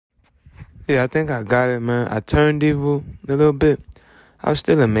Yeah, I think I got it, man. I turned evil a little bit. I was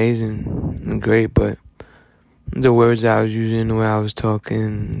still amazing and great, but the words I was using, the way I was talking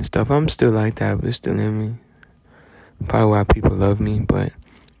and stuff, I'm still like that, but it's still in me. Probably why people love me, but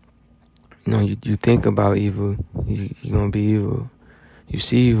you think about evil, you're gonna be evil. You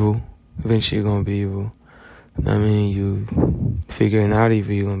see evil, eventually you're gonna be evil. I mean, you figuring out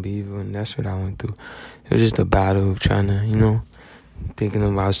evil, you're gonna be evil, and that's what I went through. It was just a battle of trying to, thinking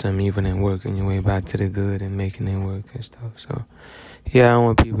about something evil and working your way back to the good and making it work and stuff. So, yeah, I don't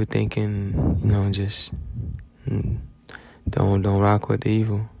want people thinking, just don't rock with the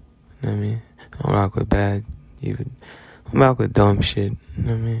evil. You know what I mean? Don't rock with bad evil. Don't rock with dumb shit. You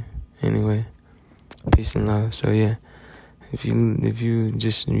know what I mean? Anyway, peace and love. So yeah, if you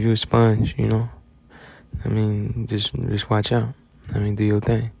a sponge, just watch out. Do your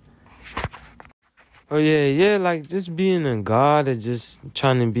thing. Oh yeah, like just being a God or just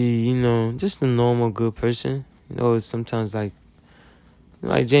trying to be, just a normal good person. Sometimes like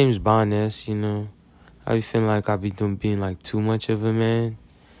James Bond-esque, I be feeling like I be being like too much of a man,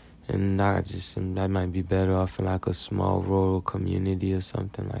 and I might be better off in like a small rural community or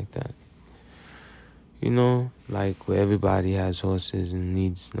something like that. Like where everybody has horses and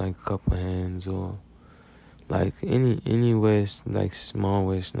needs like a couple hands, or like anywhere it's like small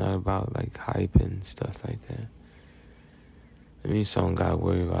where it's not about like hype and stuff like that. So I don't gotta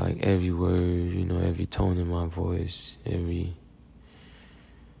worry about like every word, every tone in my voice, every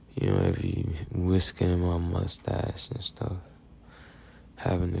whisker in my mustache and stuff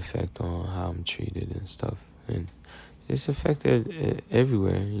have an effect on how I'm treated and stuff. And it's affected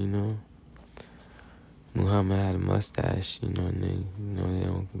everywhere, Muhammad had a mustache, and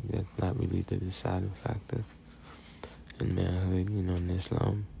that's not really the deciding factor in manhood, in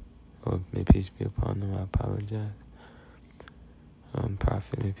Islam. Or may peace be upon them, I apologize.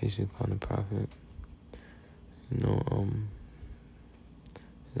 Prophet, may peace be upon the Prophet.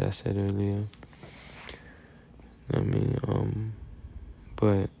 As I said earlier,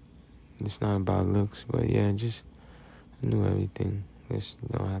 but it's not about looks, but yeah, just knew everything. Just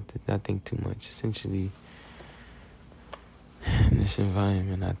don't have to not think too much. Essentially, in this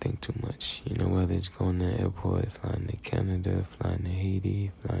environment, I think too much. Whether it's going to the airport, flying to Canada, flying to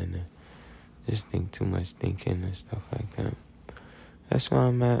Haiti, just think too much thinking and stuff like that. That's where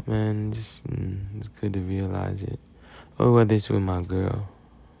I'm at, man. Just it's good to realize it. Or whether it's with my girl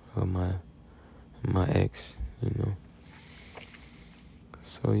or my ex,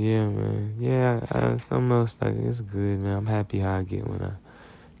 So yeah, man. Yeah, something else like it's good, man. I'm happy how I get when I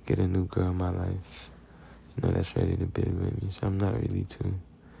get a new girl in my life. That's ready to build with me. So I'm not really too.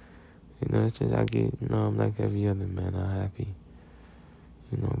 It's just I'm like every other man. I'm happy.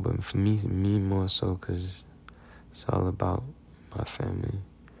 But for me more so, because it's all about my family.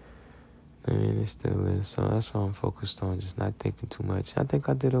 It still is. So that's why I'm focused on, just not thinking too much. I think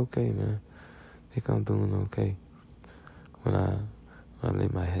I did okay, man. I think I'm doing okay. When I lay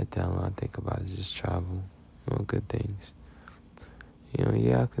my head down, all I think about is just travel, good things.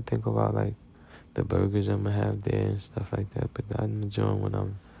 I could think about like the burgers I'm gonna have there and stuff like that, but I'm enjoying when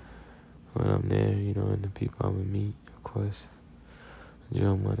I'm there, and the people I'm gonna meet, of course.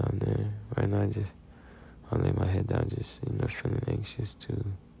 Enjoying when I'm there. Right now, I lay my head down, just feeling anxious to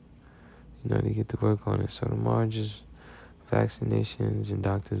get to work on it. So tomorrow, just vaccinations and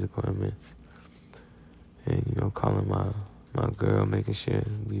doctor's appointments, and calling my girl, making sure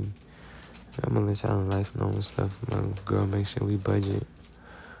I'm gonna let y'all in life know and stuff. My girl, make sure we budget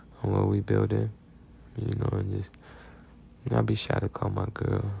on what we building, and just I'll be shy to call my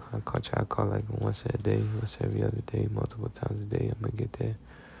girl. I try to call like once a day, once every other day, multiple times a day. I'm gonna get there,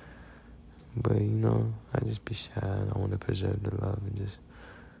 but I just be shy. I want to preserve the love and just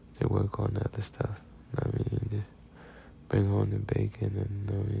to work on the other stuff. Just bring home the bacon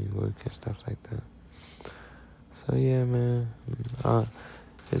and work and stuff like that. So yeah, man,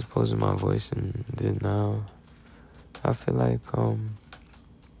 just posing my voice and then now I feel like a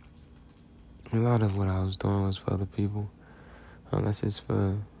lot of what I was doing was for other people, unless it's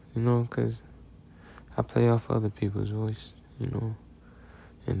for because I play off other people's voice, and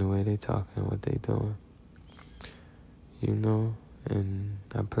the way they talk and what they doing, and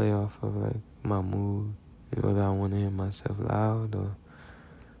I play off of like my mood, whether I want to hear myself loud or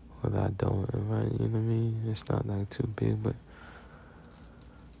whether I don't, right? It's not like too big, but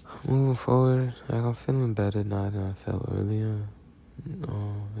moving forward, like I'm feeling better now than I felt earlier.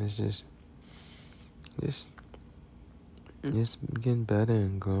 It's just getting better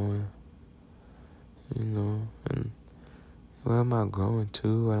and growing, and where am I growing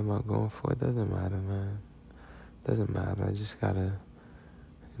to? What am I going for? It doesn't matter, man. It doesn't matter. I just gotta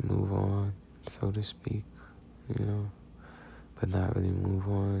move on so to speak, you know, but not really move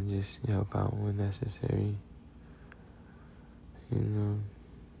on, just help out when necessary, you know.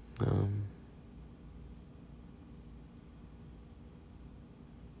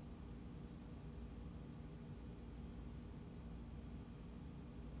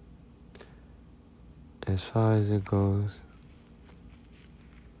 As far as it goes,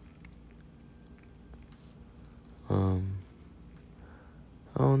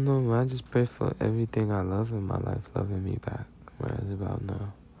 I don't know, man. I just pray for everything I love in my life loving me back. Where it's about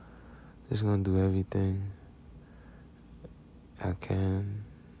now. Just gonna do everything I can,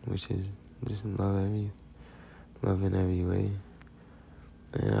 which is just love in every way.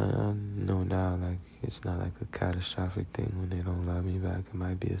 And I know now, like, it's not like a catastrophic thing when they don't love me back. It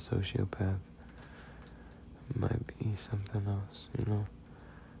might be a sociopath. It might be something else, you know.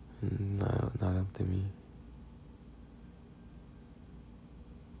 Not up to me.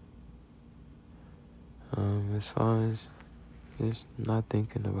 As far as just not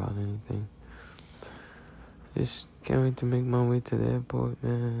thinking about anything. Just can't wait to make my way to the airport,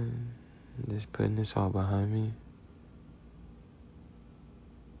 man. Just putting this all behind me.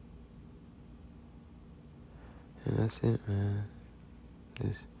 And that's it, man.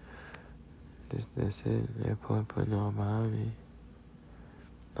 That's it. Airport putting it all behind me.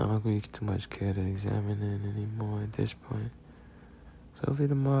 I'm not gonna give too much care to examining anymore at this point. So hopefully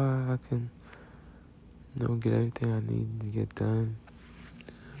tomorrow I can, get everything I need to get done.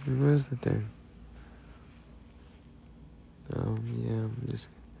 And where's the thing?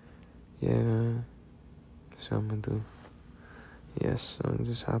 Yeah, man. That's what I'm gonna do. Yes, so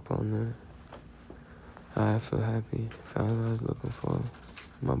just hop on there. I feel happy. Found what I was looking for.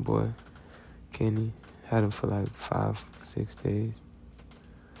 My boy, Kenny. Had him for like 5-6 days.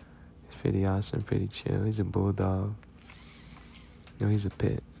 He's pretty awesome, pretty chill. He's a bulldog. No, he's a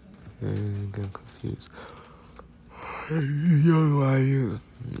pit. I get confused. Young YU.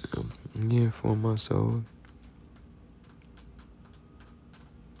 Yeah, 4 months old.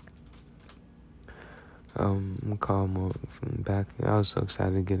 I'm gonna call him from back. I was so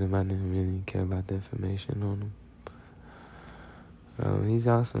excited to get him. I didn't really care about the information on him. He's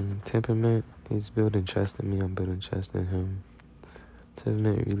awesome. Temperament. He's building trust in me. I'm building trust in him.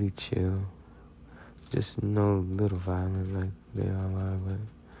 Temperament really chill. Just little violent like they all are, but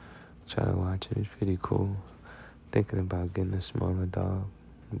try to watch it. It's pretty cool. Thinking about getting a smaller dog,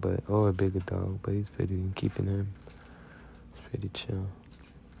 or a bigger dog, but he's pretty, keeping him. It's pretty chill.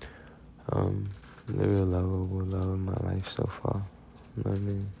 The real lovable love of my life so far. I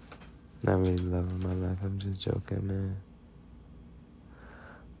mean, not really love of my life. I'm just joking, man.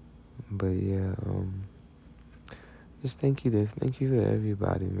 But yeah, just thank you to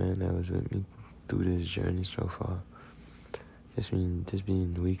everybody, man, that was with me through this journey so far. Just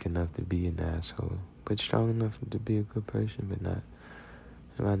being weak enough to be an asshole, but strong enough to be a good person, but not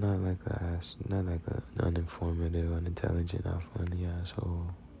like not like an uninformative, unintelligent, not funny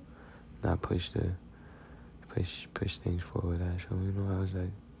asshole. Not push things forward asshole.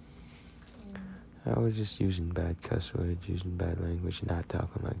 I was just using bad cuss words, using bad language, not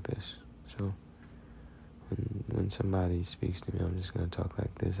talking like this. So when somebody speaks to me, I'm just gonna talk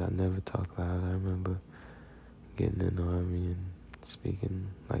like this. I never talk loud. I remember getting in the army and speaking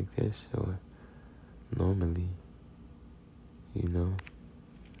like this, or normally,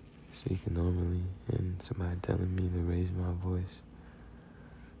 speaking normally, and somebody telling me to raise my voice,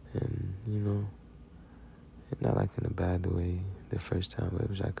 and not like in a bad way the first time, but it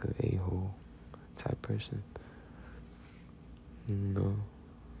was like an a-hole type person, and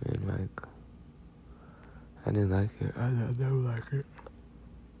like I didn't like it. I never like it.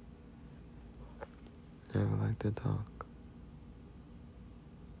 Never like to talk.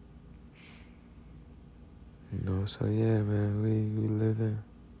 So yeah, man, we living.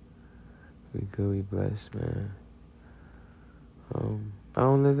 We good, we blessed, man. I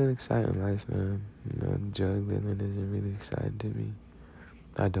don't live an exciting life, man. Drug living isn't really exciting to me.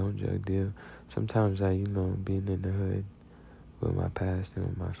 I don't drug deal. Sometimes being in the hood with my past and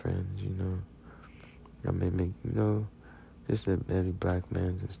with my friends, I may make, just every black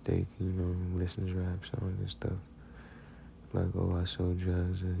man's mistake, listens to rap songs and stuff. Like, oh, I sold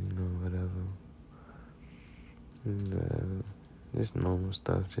drugs or, whatever. And, just normal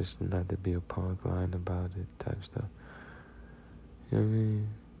stuff, just not to be a punk, lying about it type stuff. You know what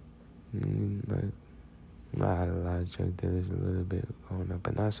I mean? Like, I had a lot of drug dealers a little bit growing up,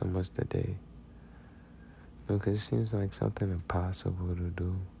 but not so much today. Because it seems like something impossible to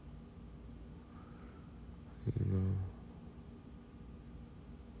do.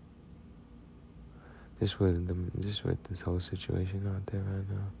 Just with this whole situation out there right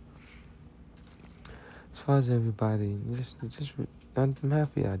now. far as everybody, I'm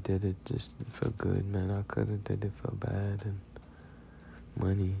happy I did it just for good, man. I could have did it for bad and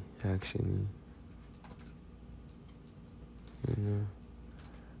money, actually, you know,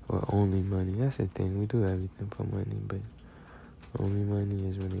 or only money. That's the thing. We do everything for money, but only money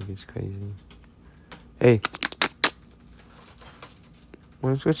is when it gets crazy. Hey,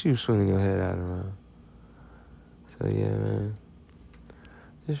 what you swinging your head out around? So yeah, man.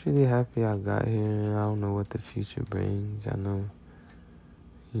 Just really happy I got here, and I don't know what the future brings. I know,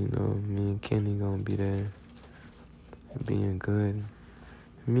 me and Kenny gonna be there, being good.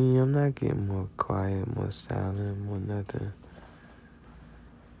 Me, I'm not getting more quiet, more silent, more nothing.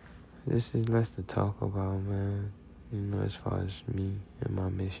 This is less to talk about, man. As far as me and my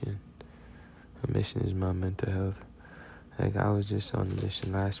mission. My mission is my mental health. Like, I was just on a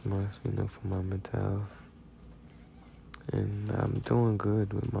mission last month, for my mental health. And I'm doing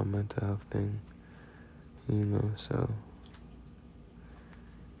good with my mental health thing, so,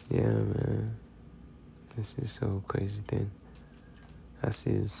 yeah, man. This is so crazy thing. I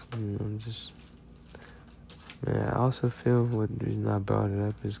see this, man, I also feel what the reason I brought it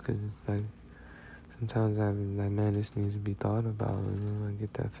up is because it's like, sometimes I'm like, man, this needs to be thought about, I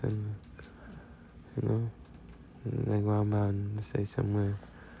get that feeling, like when I'm out in, let's say, somewhere,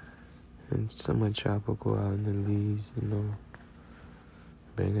 and somewhere tropical out in the leaves,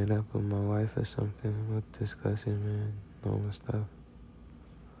 bring it up with my wife or something, we'll discuss it, man, normal stuff,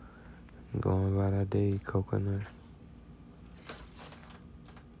 going about our day, eat coconuts.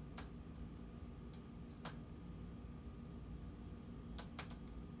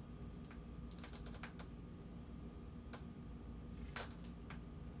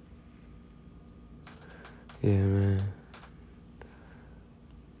 Yeah, man.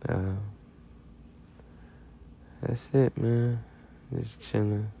 That's it, man. Just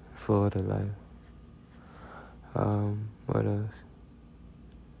chilling, Florida life. What else?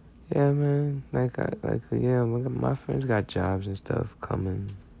 Yeah, man. My friends got jobs and stuff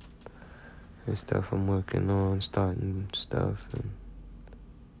coming, and stuff I'm working on, starting stuff, and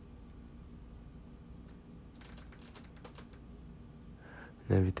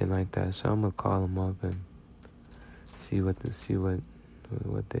everything like that. So I'm gonna call them up and see what they starting.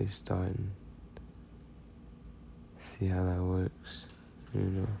 See how that works,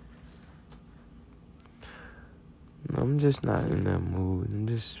 I'm just not in that mood.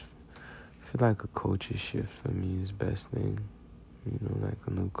 I feel like a culture shift for me is the best thing. Like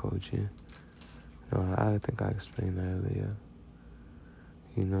a new culture. I think I explained that earlier.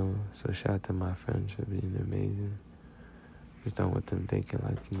 So shout out to my friends for being amazing. Just don't want them thinking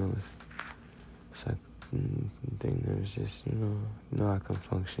like, it's like thing that was just, I can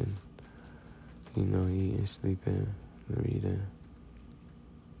function. Eating, sleeping, reading,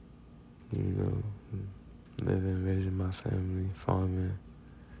 living, raising my family, farming,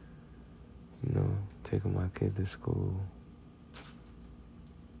 taking my kid to school.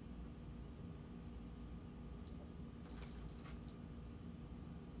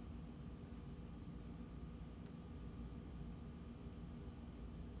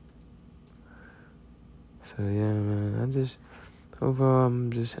 So yeah, man, overall,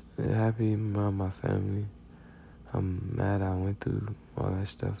 I'm just happy about my family. I'm mad I went through all that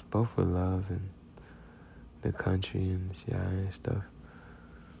stuff, both with love and the country and the CIA and stuff.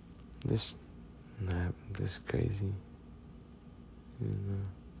 Just crazy,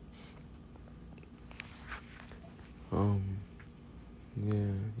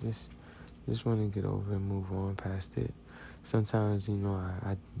 Yeah, just want to get over and move on past it. Sometimes,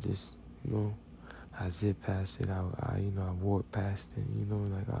 I just, I zip past it. I warp past it.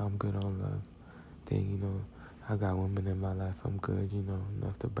 Like, I'm good on love thing. I got women in my life I'm good.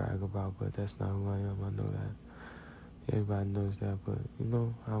 Enough to brag about, but that's not who I am. I know that. Everybody knows that, but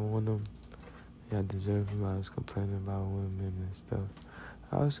I want them. Yeah, I deserve them. I was complaining about women and stuff.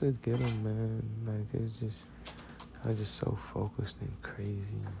 I also get them, man. Like, I was just so focused and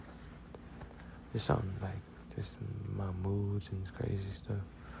crazy. Just something like, just my moods and crazy stuff.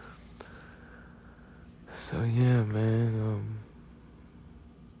 So yeah, man.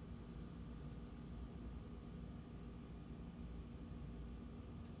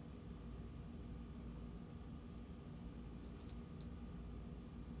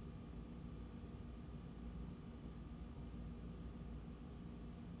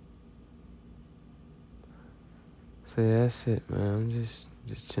 So yeah, that's it, man. I'm just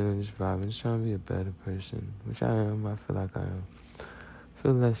chilling, just vibing, just trying to be a better person, which I am. I feel like I am. I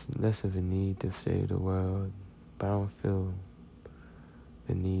feel less of a need to save the world, but I don't feel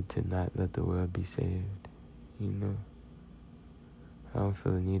the need to not let the world be saved. I don't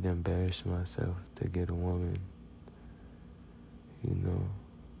feel the need to embarrass myself to get a woman, you know,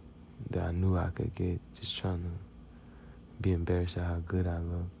 that I knew I could get, just trying to be embarrassed at how good I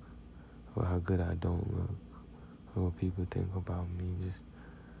look, or how good I don't look, or what people think about me. Just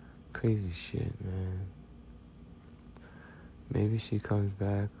crazy shit, man. Maybe she comes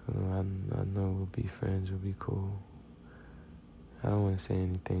back. I know we'll be friends. We'll be cool. I don't want to say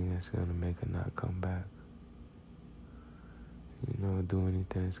anything that's gonna make her not come back. You know, do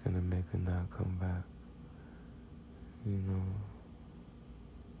anything that's gonna make her not come back. You know,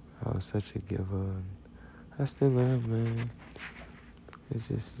 I was such a giver, and I still am, man. It's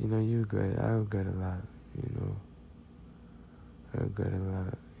just, you know, I regret a lot, you know. I regret a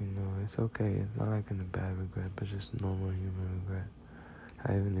lot, you know. It's okay. It's not like in a bad regret, but just normal human regret.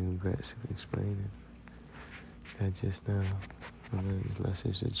 I even regret explaining that just now, unless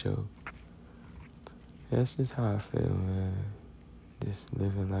it's a joke. That's just how I feel, man. Just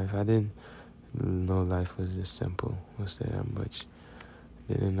living life. I didn't know life was this simple. We'll say that much.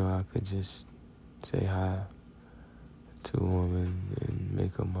 Didn't know I could just say hi to a woman and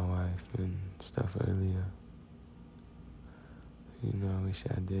make her my wife and stuff earlier. You know, I wish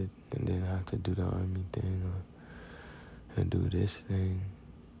I did, and didn't have to do the army thing or do this thing.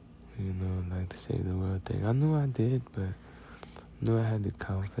 You know, like the save the world thing. I knew I did, but I knew I had the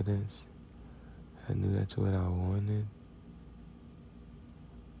confidence. I knew that's what I wanted.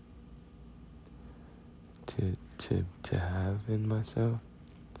 To have in myself,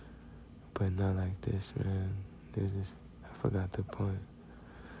 but not like this, man. I forgot the point.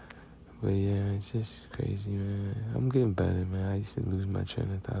 But yeah, it's just crazy, man. I'm getting better, man. I used to lose my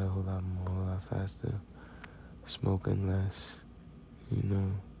train of thought a whole lot faster. Smoking less, you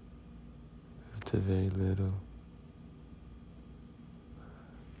know, to very little.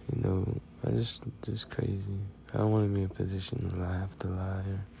 You know, I just crazy. I don't want to be in a position to have to lie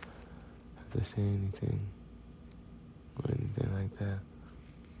or have to say anything or anything like that.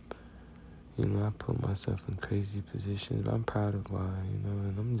 You know, I put myself in crazy positions, but I'm proud of why, you know,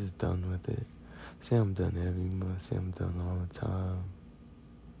 and I'm just done with it. Say I'm done every month, say I'm done all the time.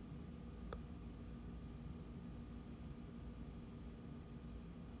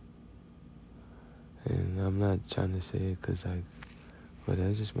 And I'm not trying to say it because, like, but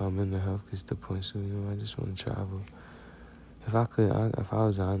that's just my mental health gets to the point, so, you know, I just want to travel. If I could, if I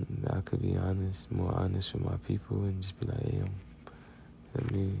was on, I could be honest, more honest with my people and just be like, hey,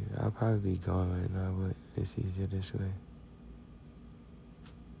 I'll probably be gone right now, but it's easier this way.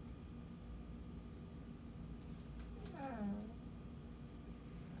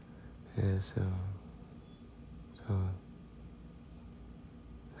 Yeah, so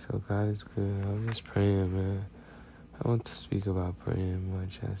God is good. I'm just praying, man. I want to speak about praying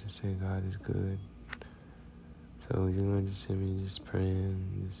much. I should say God is good. So you're going to just hear me just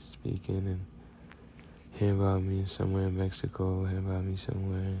praying, just speaking, and hear about me somewhere in Mexico, hear about me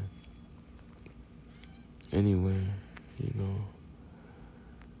somewhere, anywhere, you know,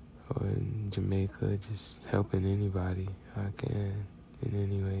 or in Jamaica, just helping anybody I can in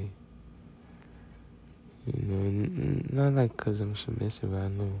any way. You know, not like because I'm submissive, I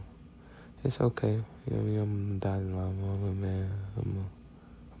know. It's okay. You know what I mean? I'm a Dalai Lama, I'm a man, I'm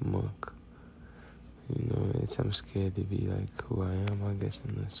a monk. You know, I'm scared to be like who I am, I guess,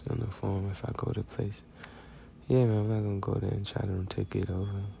 in the form if I go to place. Yeah, man, I'm not going to go there and try to take it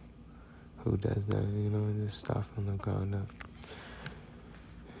over. Who does that? You know, just start from the ground up.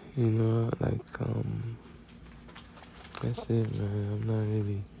 You know, like, that's it, man. I'm not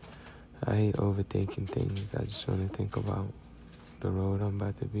really, I hate overthinking things. I just want to think about the road I'm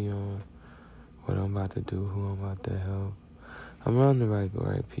about to be on, what I'm about to do, who I'm about to help. I'm around the right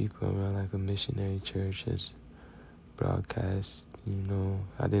people. I'm around like a missionary church that's broadcast, you know.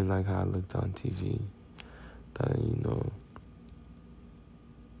 I didn't like how I looked on TV. Thought, you know,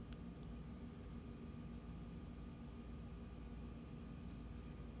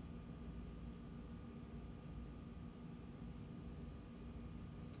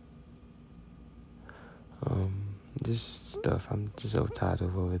 just stuff. I'm just so tired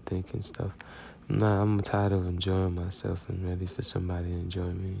of overthinking stuff. I'm tired of enjoying myself and ready for somebody to enjoy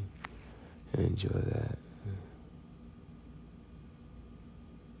me and enjoy that.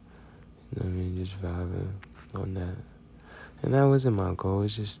 You know what I mean? Just vibing on that. And that wasn't my goal.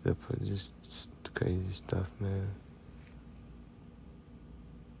 It's just the crazy stuff, man.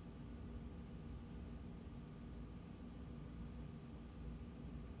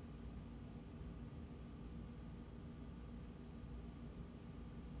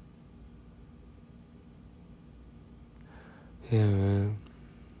 Yeah, man.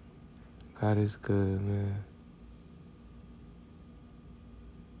 God is good, man.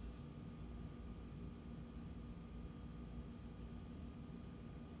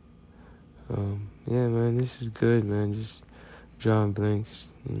 Yeah, man, this is good, man. Just drawing blanks,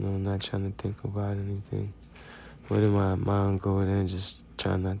 not trying to think about anything. Letting my mind go there and just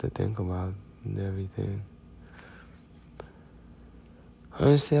trying not to think about everything.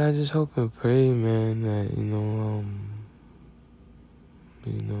 Honestly, I just hope and pray, man, that,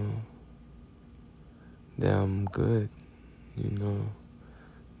 that I'm good,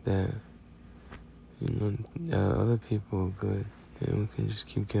 that, other people are good, and we can just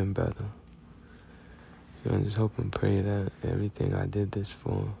keep getting better. I just hope and pray that everything I did this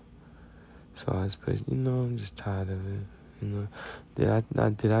for. So I was, I'm just tired of it.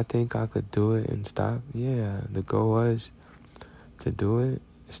 Did I think I could do it and stop? Yeah, the goal was to do it,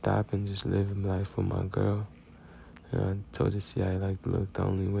 stop, and just live life with my girl. And I told the CIA, look, the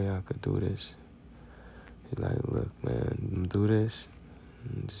only way I could do this is look, man, do this,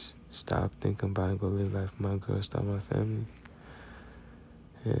 and just stop thinking about it, go live life with my girl, start my family.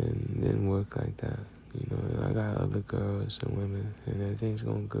 And it didn't work like that, and I got other girls and women, and everything's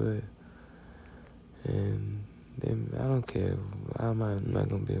going good. And then I don't care. I'm not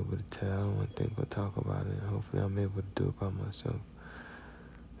going to be able to tell. I don't want to think or talk about it. Hopefully I'm able to do it by myself.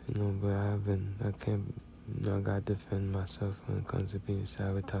 But I can't, I got to defend myself when it comes to being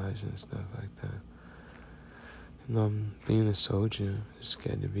sabotaged and stuff like that. I'm being a soldier,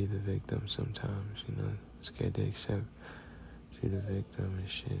 scared to be the victim sometimes, scared to accept to be the victim and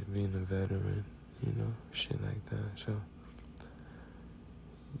shit, being a veteran, shit like that. So,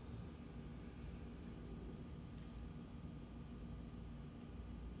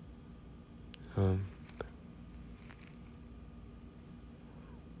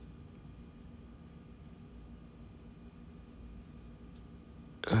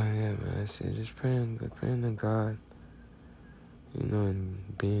 yeah, man, I said just praying to God,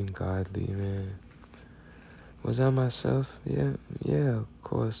 and being godly, man. Was I myself? Yeah, of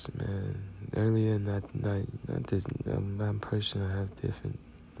course, man. Earlier, not this. I'm person. I have different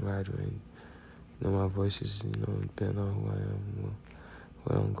wide range. My voice is, depending on who I am,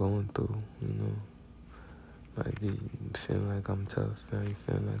 what I'm going through. Might be feeling like I'm tough, might be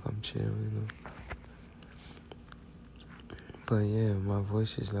feeling like I'm chill. But yeah, my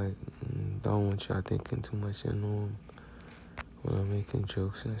voice is don't want y'all thinking too much when I'm making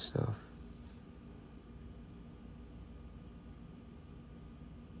jokes and stuff.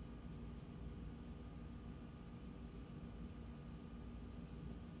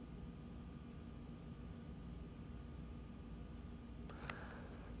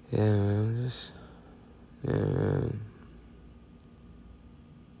 Yeah, man, man.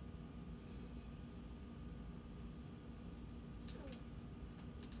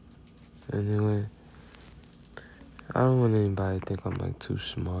 Anyway, I don't want anybody to think I'm too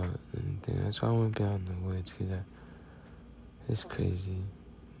smart or anything. That's why I want to be out in the woods, cause it's crazy.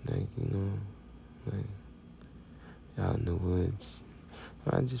 Out in the woods.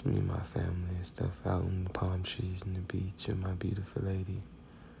 I just meet my family and stuff out in the palm trees and the beach with my beautiful lady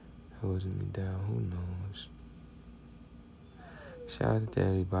holding me down. Who knows? Shout out to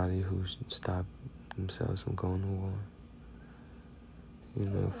everybody who stopped themselves from going to war.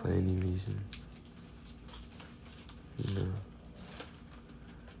 For any reason.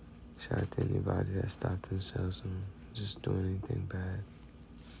 Shout out to anybody that stopped themselves from just doing anything bad.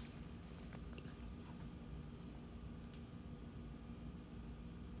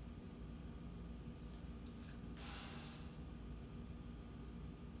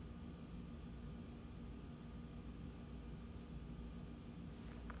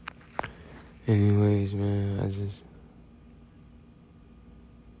 Anyways, man, I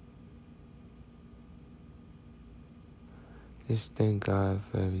just thank God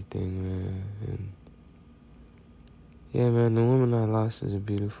for everything, man. And yeah, man, the woman I lost is a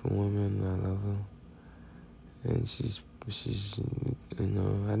beautiful woman. I love her, and she's I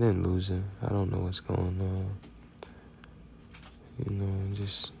didn't lose her. I don't know what's going on.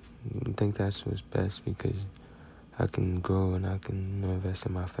 Just think that's what's best because I can grow and I can invest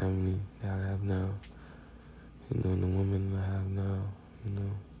in my family that I have now. The woman I have now.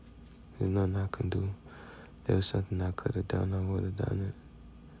 There's nothing I can do. There was something I could have done, I would have done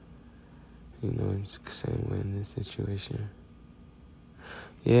it. It's the same way in this situation.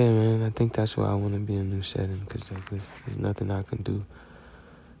 Yeah, man, I think that's why I want to be in a new setting, because there's nothing I can do.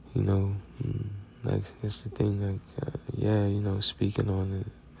 It's the thing, speaking on it,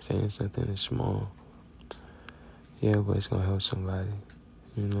 saying something is small. Yeah, but it's going to help somebody,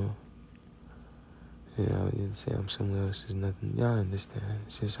 you say I'm somewhere else, there's nothing, y'all understand.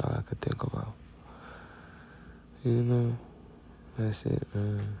 It's just all I could think about. That's it,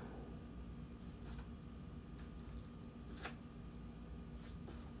 man.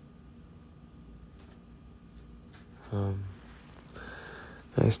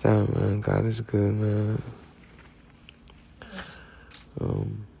 Next time, man, God is good, man.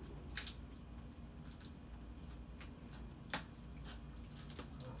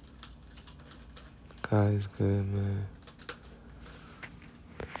 God is good, man.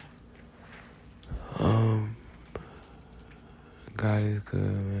 God is good,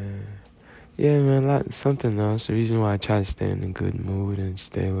 man. Yeah, man, something else. The reason why I try to stay in a good mood and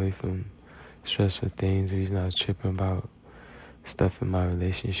stay away from stressful things, the reason I was tripping about stuff in my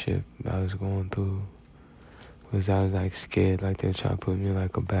relationship I was going through was I was like scared, like they were trying to put me in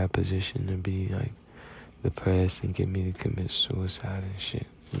like a bad position to be like depressed and get me to commit suicide and shit,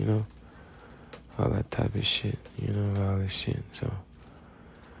 you know? All that type of shit, you know, all this shit. So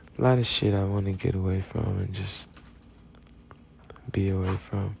a lot of shit I want to get away from and just be away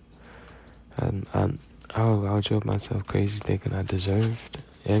from. I drove myself crazy thinking I deserved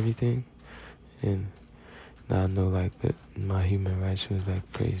everything, and now I know like that my human rights was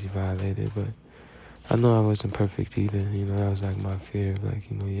like crazy violated, but I know I wasn't perfect either. You know, that was like my fear of like,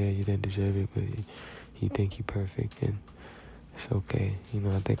 you know, yeah, you didn't deserve it, but you think you're perfect, and it's okay. You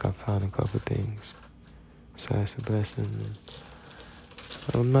know, I think I found a couple things, so that's a blessing. And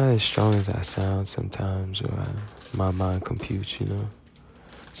I'm not as strong as I sound sometimes, or my mind computes, you know.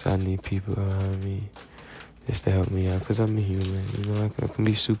 So I need people around me just to help me out, because I'm a human, you know. I can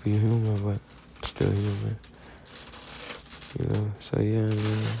be superhuman, but I'm still human, you know. So yeah,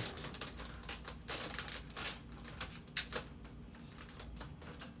 man.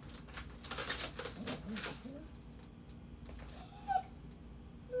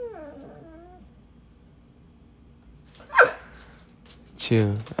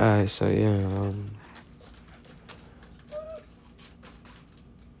 Chill. Alright, so yeah,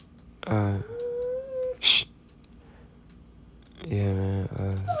 shh. Yeah,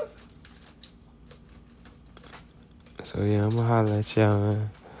 man, so yeah, I'ma holler at y'all, man.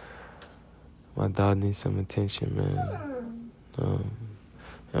 My dog needs some attention, man.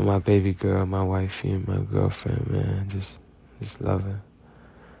 And my baby girl, my wifey, and my girlfriend, man, just love her.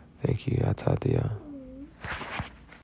 Thank you. I'll talk to y'all.